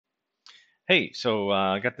Hey, so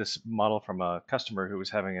I got this model from a customer who was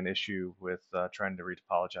having an issue with trying to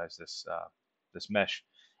retopologize this mesh,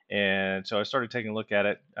 and so I started taking a look at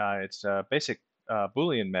it. It's a basic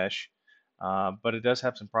Boolean mesh, but it does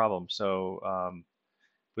have some problems. So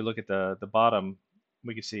if we look at the bottom,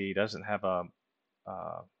 we can see it doesn't have uh,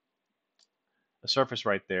 a surface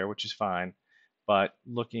right there, which is fine. But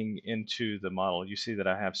looking into the model, you see that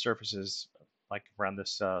I have surfaces like around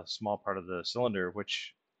this small part of the cylinder,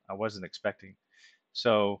 which I wasn't expecting.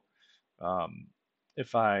 So um,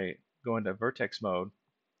 if I go into vertex mode,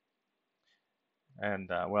 and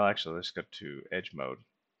well, actually, let's go to edge mode.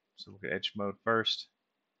 So look at edge mode first,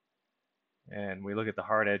 and we look at the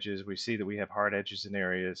hard edges. We see that we have hard edges in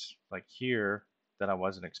areas like here that I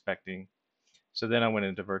wasn't expecting. So then I went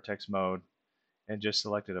into vertex mode and just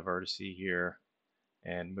selected a vertex here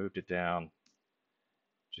and moved it down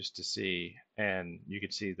just to see, and you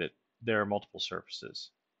can see that there are multiple surfaces.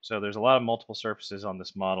 So there's a lot of multiple surfaces on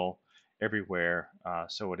this model everywhere,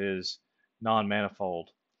 so it is non-manifold,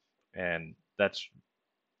 and that's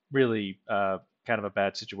really kind of a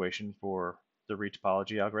bad situation for the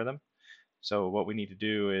retopology algorithm. So what we need to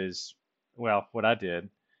do is, well, what I did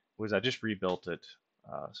was I just rebuilt it.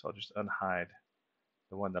 So I'll just unhide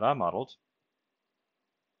the one that I modeled,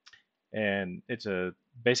 and it's a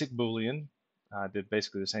basic Boolean. I did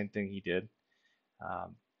basically the same thing he did,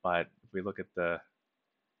 but if we look at the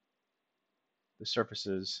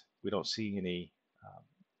surfaces, we don't see any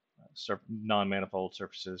non-manifold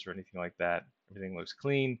surfaces or anything like that. Everything looks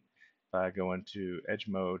clean. If I go into edge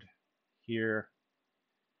mode here,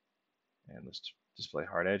 and let's display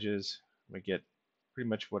hard edges, we get pretty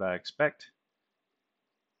much what I expect.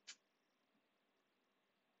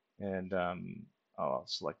 And I'll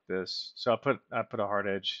select this. So I put a hard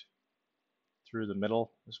edge through the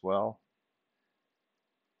middle as well,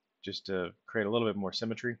 just to create a little bit more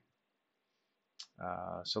symmetry.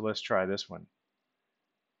 So let's try this one.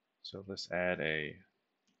 So let's add a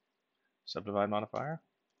subdivide modifier.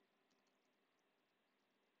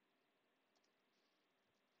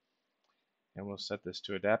 And we'll set this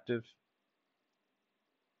to adaptive.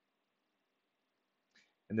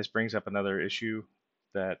 And this brings up another issue,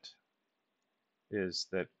 that is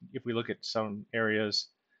that if we look at some areas,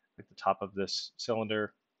 like the top of this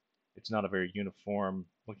cylinder, it's not a very uniform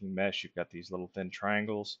looking mesh. You've got these little thin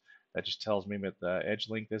triangles. That just tells me that the edge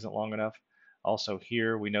length isn't long enough. Also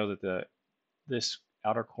here, we know that this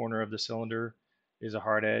outer corner of the cylinder is a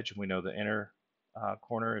hard edge, and we know the inner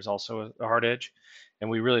corner is also a hard edge, and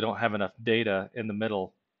we really don't have enough data in the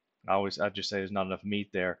middle. I just say there's not enough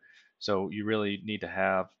meat there, so you really need to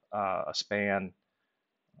have a span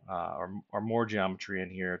or more geometry in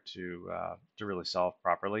here to really solve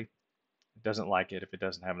properly. It doesn't like it if it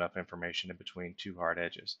doesn't have enough information in between two hard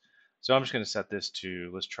edges. So I'm just going to set this to,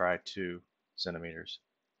 let's try 2 centimeters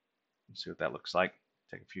and see what that looks like.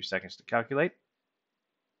 Take a few seconds to calculate.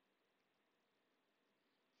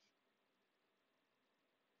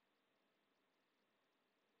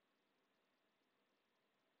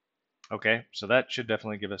 Okay, so that should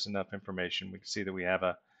definitely give us enough information. We can see that we have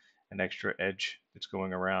an extra edge that's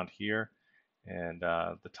going around here, and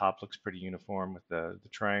the top looks pretty uniform with the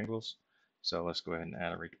triangles. So let's go ahead and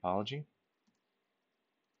add a retopology.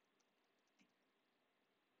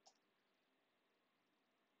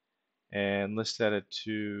 And let's set it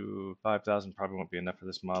to 5,000. Probably won't be enough for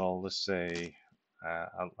this model. Let's say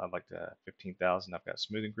I'd like to 15,000. I've got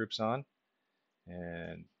smoothing groups on,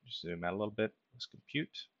 and just zoom out a little bit. Let's compute.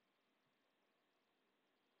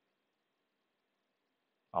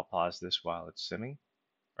 I'll pause this while it's simming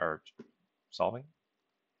or solving.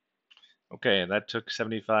 Okay, and that took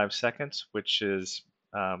 75 seconds, which is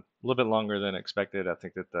a little bit longer than expected. I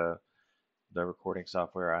think that the recording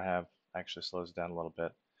software I have actually slows it down a little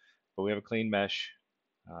bit. But we have a clean mesh,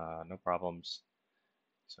 no problems.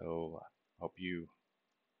 So I hope you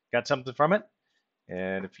got something from it.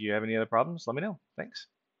 And if you have any other problems, let me know. Thanks.